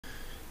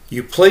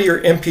You play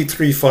your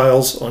MP3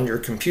 files on your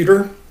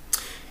computer,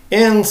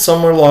 and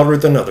some are louder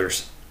than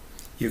others.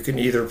 You can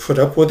either put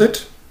up with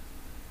it,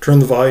 turn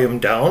the volume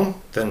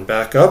down, then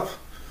back up,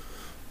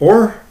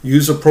 or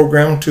use a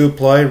program to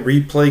apply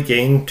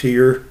Replaygain to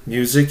your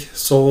music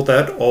so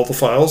that all the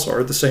files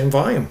are the same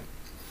volume.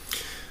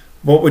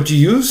 What would you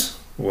use?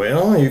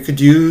 Well, you could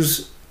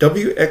use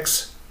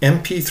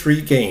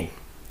wxMP3gain,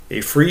 a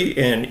free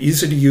and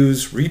easy to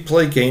use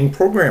Replaygain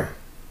program.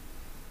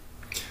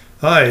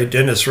 Hi,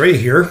 Dennis Ray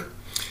here.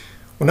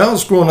 When I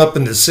was growing up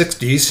in the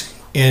 60s,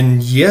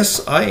 and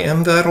yes, I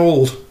am that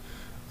old,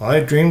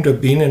 I dreamed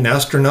of being an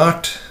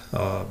astronaut,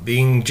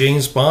 being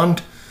James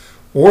Bond,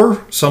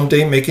 or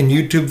someday making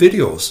YouTube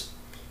videos.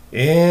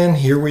 And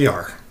here we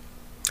are.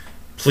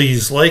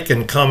 Please like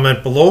and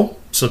comment below,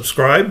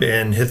 subscribe,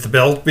 and hit the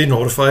bell to be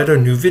notified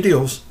of new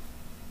videos.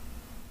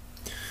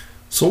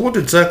 So what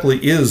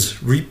exactly is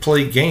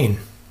Replaygain?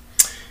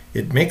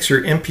 It makes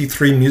your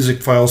MP3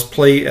 music files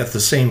play at the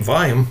same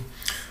volume,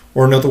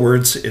 or in other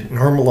words, it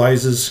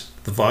normalizes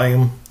the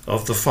volume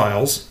of the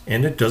files,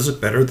 and it does it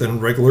better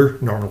than regular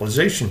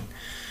normalization.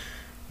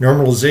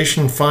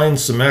 Normalization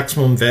finds the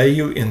maximum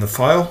value in the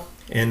file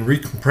and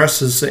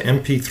recompresses the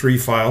MP3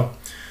 file,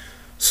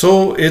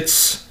 so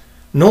it's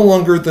no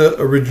longer the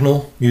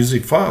original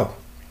music file.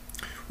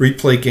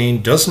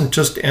 Replaygain doesn't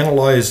just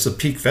analyze the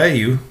peak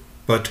value,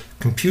 but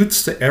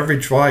computes the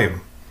average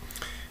volume.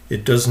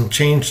 It doesn't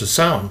change the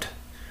sound.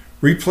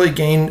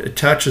 Replaygain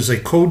attaches a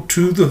code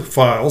to the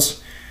files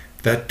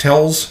that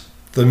tells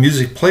the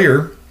music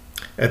player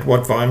at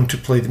what volume to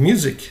play the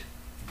music.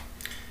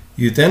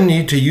 You then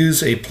need to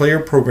use a player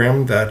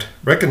program that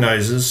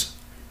recognizes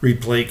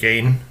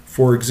Replaygain,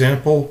 for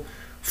example,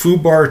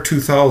 Toolbar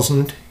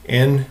 2000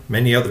 and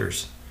many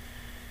others.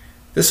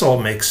 This all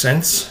makes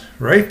sense,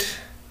 right?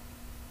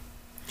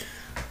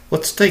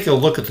 Let's take a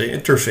look at the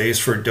interface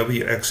for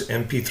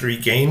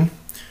wxMP3gain.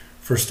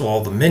 First of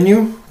all, the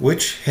menu,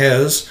 which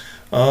has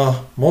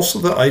most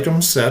of the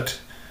items that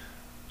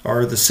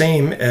are the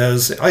same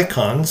as the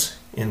icons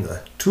in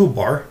the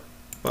toolbar,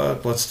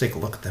 but let's take a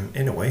look at them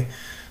anyway.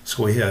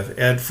 So we have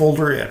add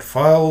folder, add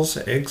files,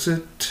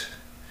 exit,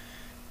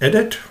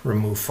 edit,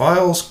 remove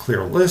files,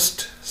 clear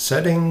list,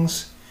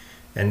 settings,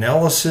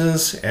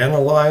 analysis,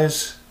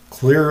 analyze,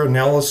 clear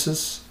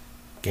analysis,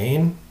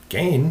 gain,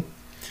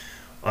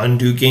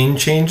 undo gain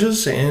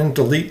changes, and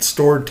delete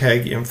stored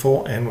tag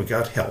info, and we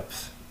got help.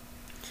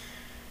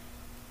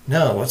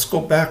 Now let's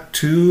go back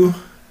to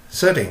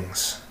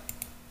settings.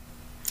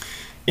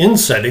 In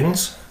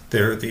settings,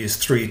 there are these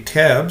three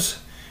tabs,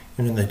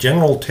 and in the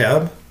general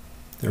tab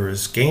there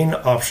is gain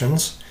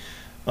options.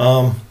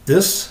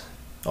 This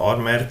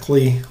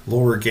automatically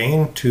lower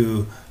gain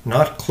to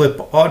not clip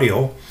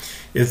audio.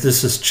 If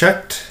this is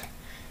checked,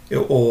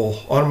 it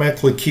will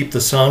automatically keep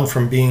the sound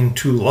from being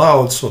too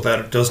loud so that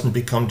it doesn't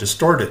become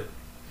distorted.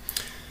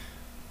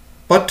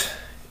 But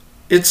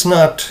it's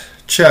not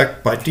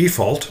checked by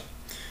default,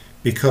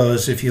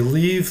 because if you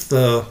leave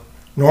the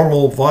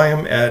normal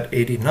volume at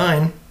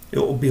 89, it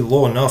will be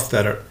low enough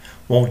that it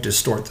won't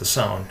distort the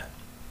sound.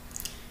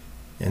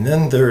 And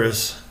then there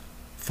is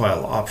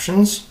file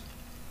options,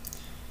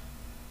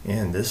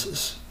 and this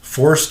is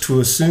forced to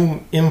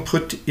assume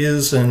input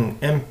is an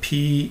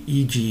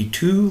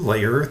MPEG2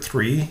 layer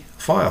 3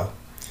 file.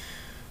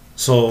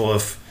 So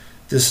if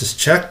this is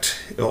checked,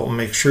 it will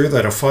make sure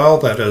that a file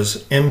that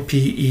is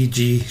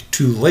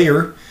MPEG2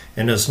 layer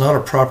and is not a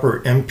proper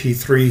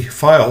MP3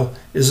 file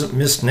isn't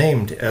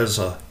misnamed as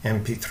a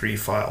MP3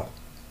 file.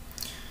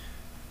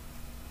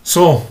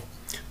 So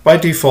by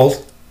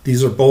default,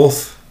 these are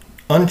both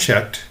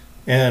unchecked,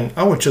 and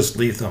I would just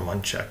leave them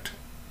unchecked.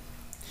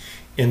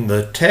 In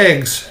the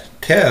tags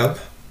tab,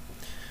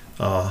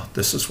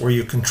 this is where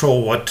you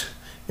control what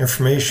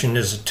information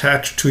is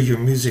attached to your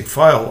music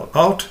file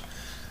about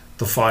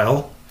the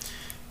file.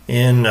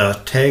 In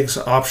tags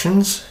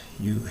options,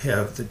 you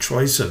have the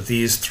choice of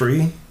these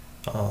three.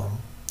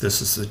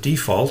 This is the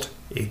default,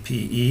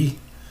 APE,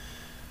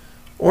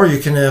 or you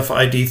can have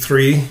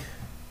ID3,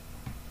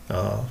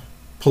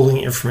 pulling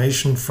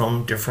information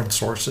from different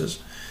sources,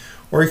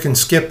 or you can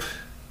skip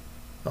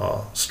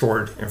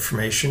stored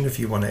information if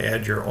you want to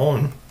add your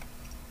own.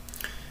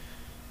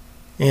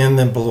 And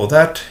then below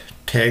that,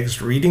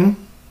 tags reading.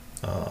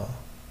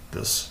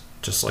 This,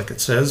 just like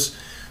it says,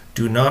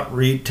 do not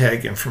read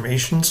tag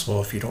information.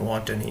 So if you don't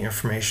want any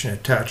information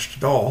attached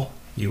at all,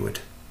 you would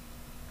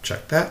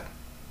check that.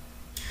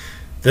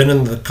 Then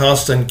in the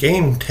constant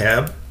gain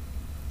tab,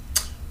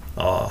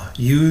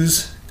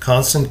 use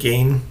constant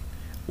gain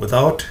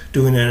without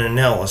doing an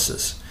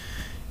analysis.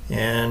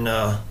 And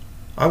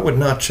I would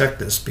not check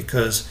this,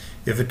 because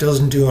if it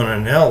doesn't do an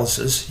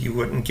analysis, you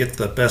wouldn't get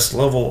the best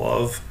level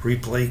of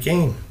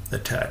Replaygain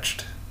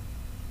attached.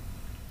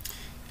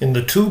 In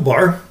the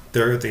toolbar,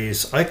 there are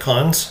these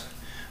icons.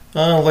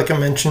 Like I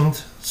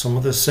mentioned, some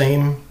of the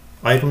same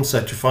items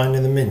that you find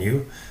in the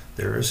menu.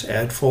 There's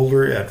add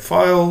folder, add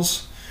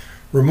files,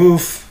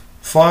 remove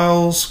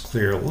files,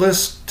 clear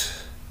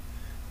list,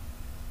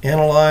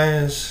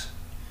 analyze,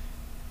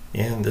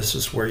 and this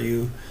is where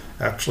you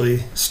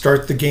actually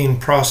start the gain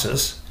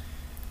process,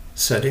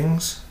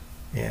 settings,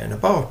 and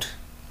about.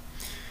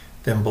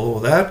 Then below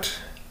that,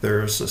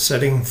 there's a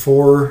setting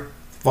for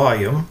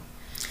volume,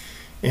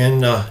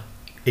 and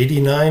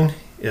 89,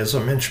 as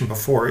I mentioned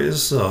before,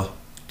 is the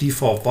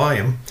default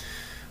volume,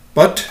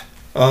 but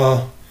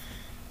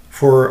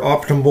for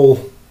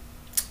optimal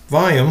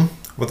volume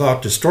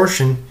without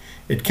distortion,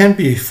 it can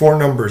be 4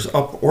 numbers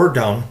up or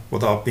down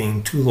without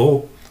being too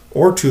low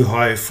or too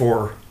high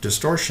for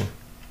distortion.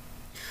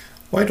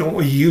 Why don't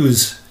we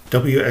use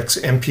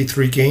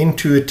wxMP3gain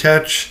to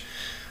attach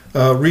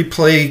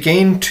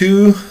Replaygain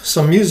to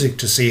some music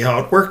to see how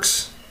it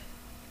works?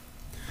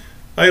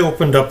 I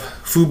opened up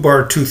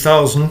Toolbar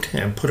 2000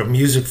 and put a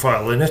music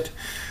file in it.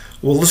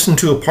 We'll listen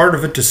to a part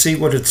of it to see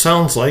what it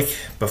sounds like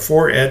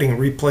before adding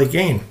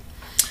Replaygain.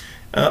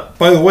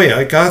 By the way,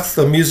 I got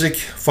the music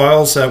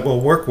files that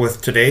we'll work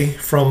with today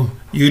from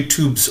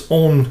YouTube's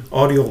own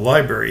audio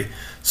library.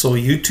 So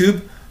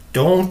YouTube,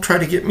 don't try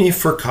to get me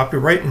for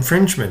copyright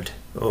infringement,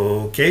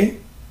 okay?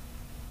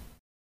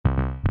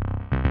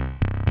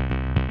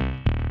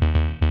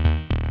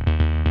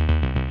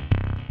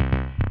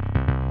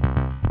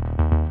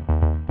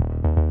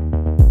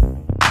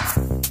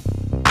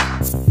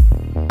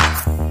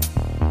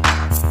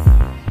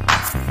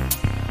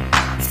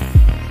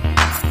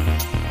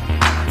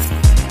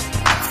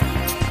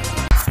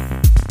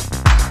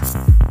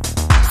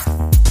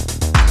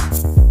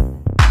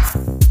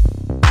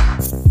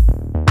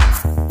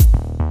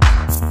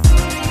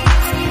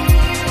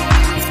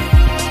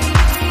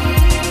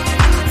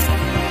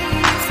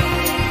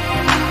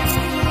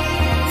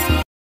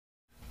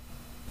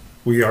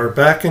 We are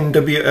back in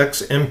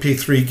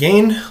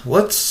wxMP3gain.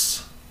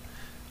 Let's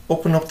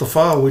open up the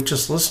file we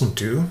just listened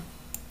to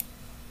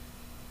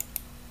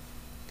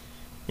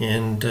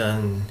and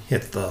then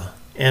hit the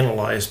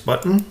Analyze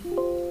button.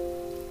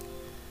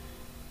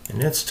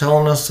 And it's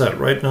telling us that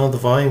right now the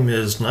volume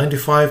is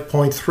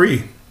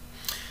 95.3.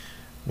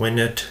 When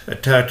it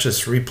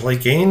attaches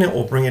Replaygain, it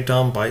will bring it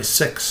down by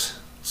 6.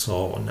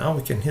 So now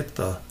we can hit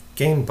the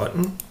gain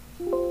button.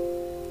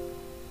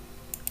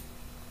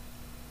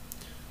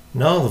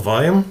 Now the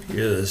volume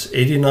is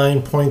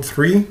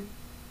 89.3,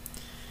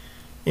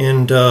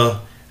 and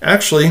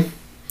actually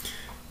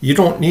you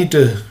don't need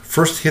to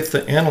first hit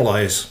the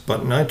Analyze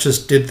button. I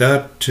just did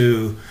that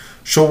to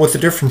show what the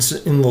difference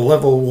in the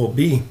level will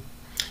be.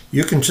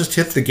 You can just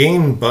hit the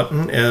gain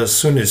button as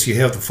soon as you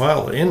have the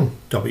file in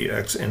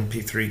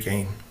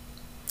wxMP3gain.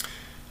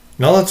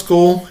 Now let's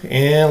go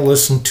and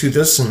listen to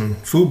this in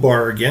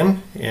Toolbar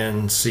again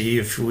and see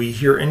if we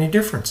hear any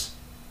difference.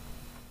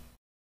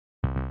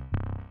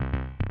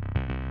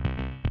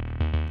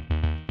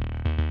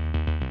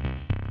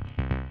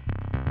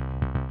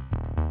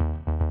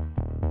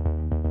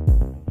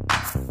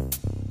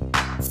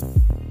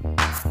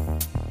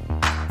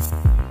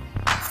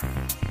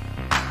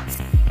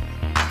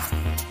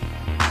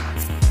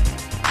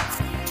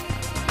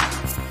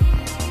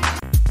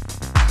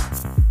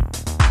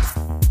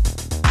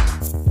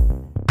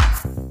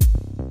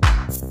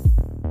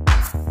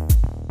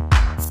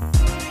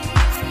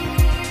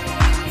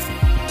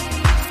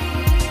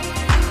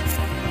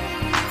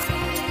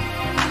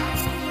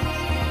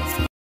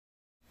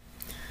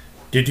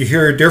 Did you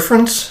hear a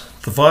difference?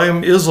 The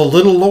volume is a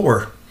little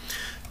lower.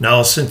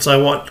 Now, since I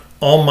want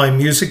all my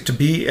music to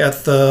be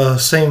at the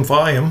same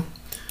volume,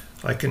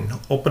 I can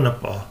open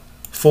up a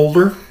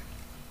folder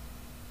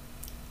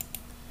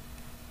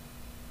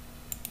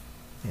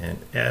and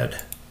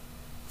add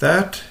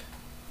that,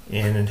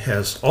 and it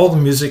has all the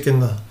music in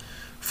the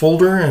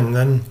folder, and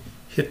then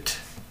hit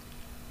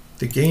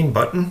the gain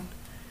button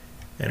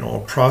and it will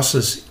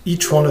process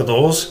each one of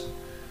those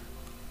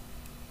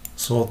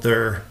so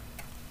they're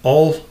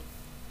all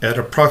at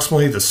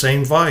approximately the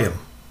same volume.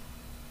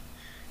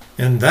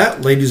 And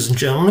that, ladies and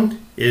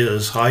gentlemen,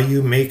 is how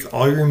you make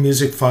all your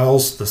music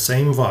files the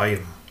same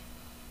volume.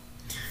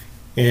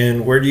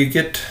 And where do you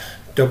get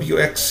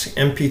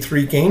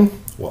wxMP3gain?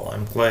 Well,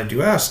 I'm glad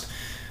you asked.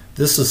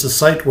 This is a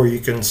site where you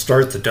can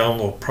start the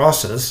download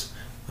process.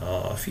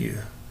 If you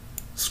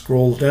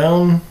scroll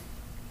down,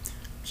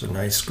 there's a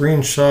nice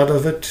screenshot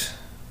of it.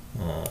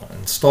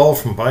 Install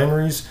from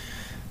binaries.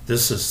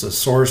 This is the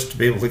source to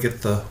be able to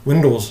get the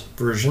Windows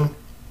version.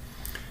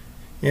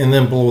 And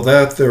then below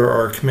that, there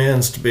are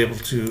commands to be able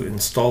to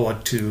install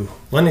it to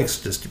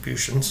Linux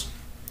distributions.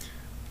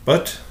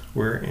 But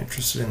we're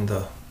interested in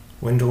the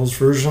Windows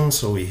version,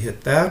 so we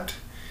hit that.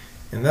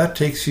 And that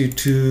takes you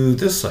to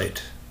this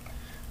site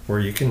where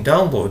you can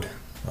download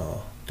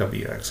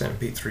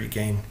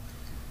wxMP3gain.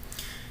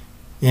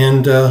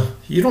 And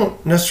you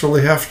don't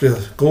necessarily have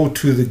to go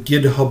to the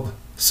GitHub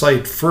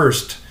site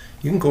first.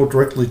 You can go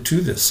directly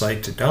to this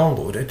site to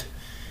download it.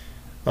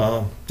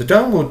 The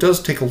download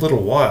does take a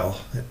little while.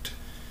 It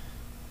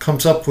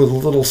comes up with a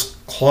little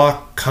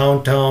clock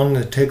countdown.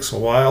 It takes a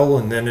while,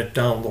 and then it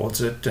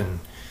downloads it. And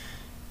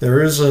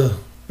there is a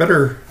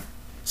better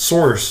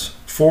source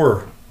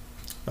for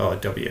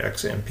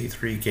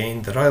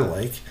wxMP3gain that I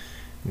like.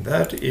 And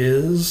that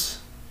is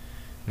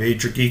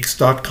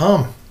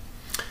majorgeeks.com.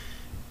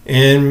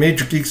 And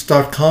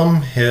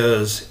MajorGeeks.com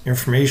has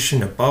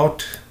information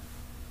about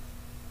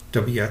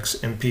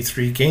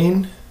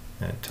wxMP3gain.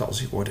 It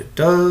tells you what it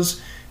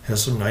does.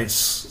 Has some nice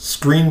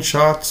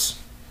screenshots.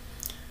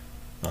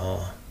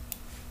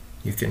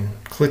 You can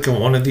click on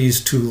one of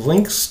these two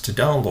links to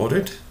download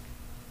it.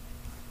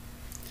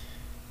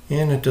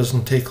 And it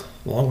doesn't take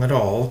long at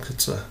all.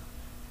 It's a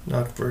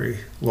not very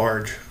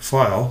large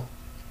file.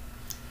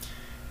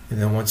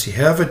 And then once you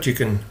have it, you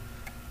can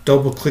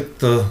double click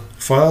the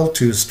file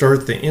to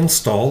start the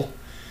install.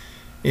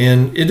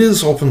 And it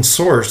is open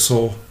source,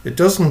 so it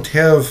doesn't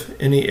have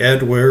any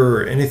adware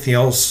or anything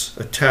else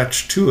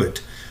attached to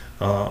it.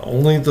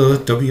 Only the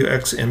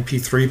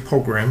wxMP3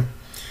 program.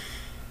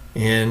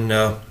 And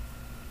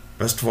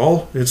best of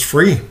all, it's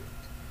free.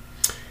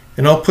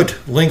 And I'll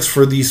put links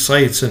for these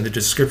sites in the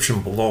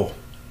description below.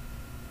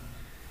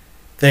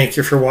 Thank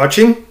you for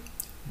watching.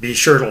 Be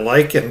sure to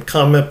like and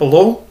comment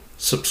below,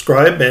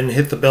 subscribe, and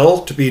hit the bell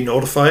to be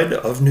notified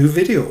of new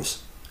videos.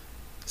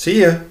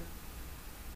 See ya!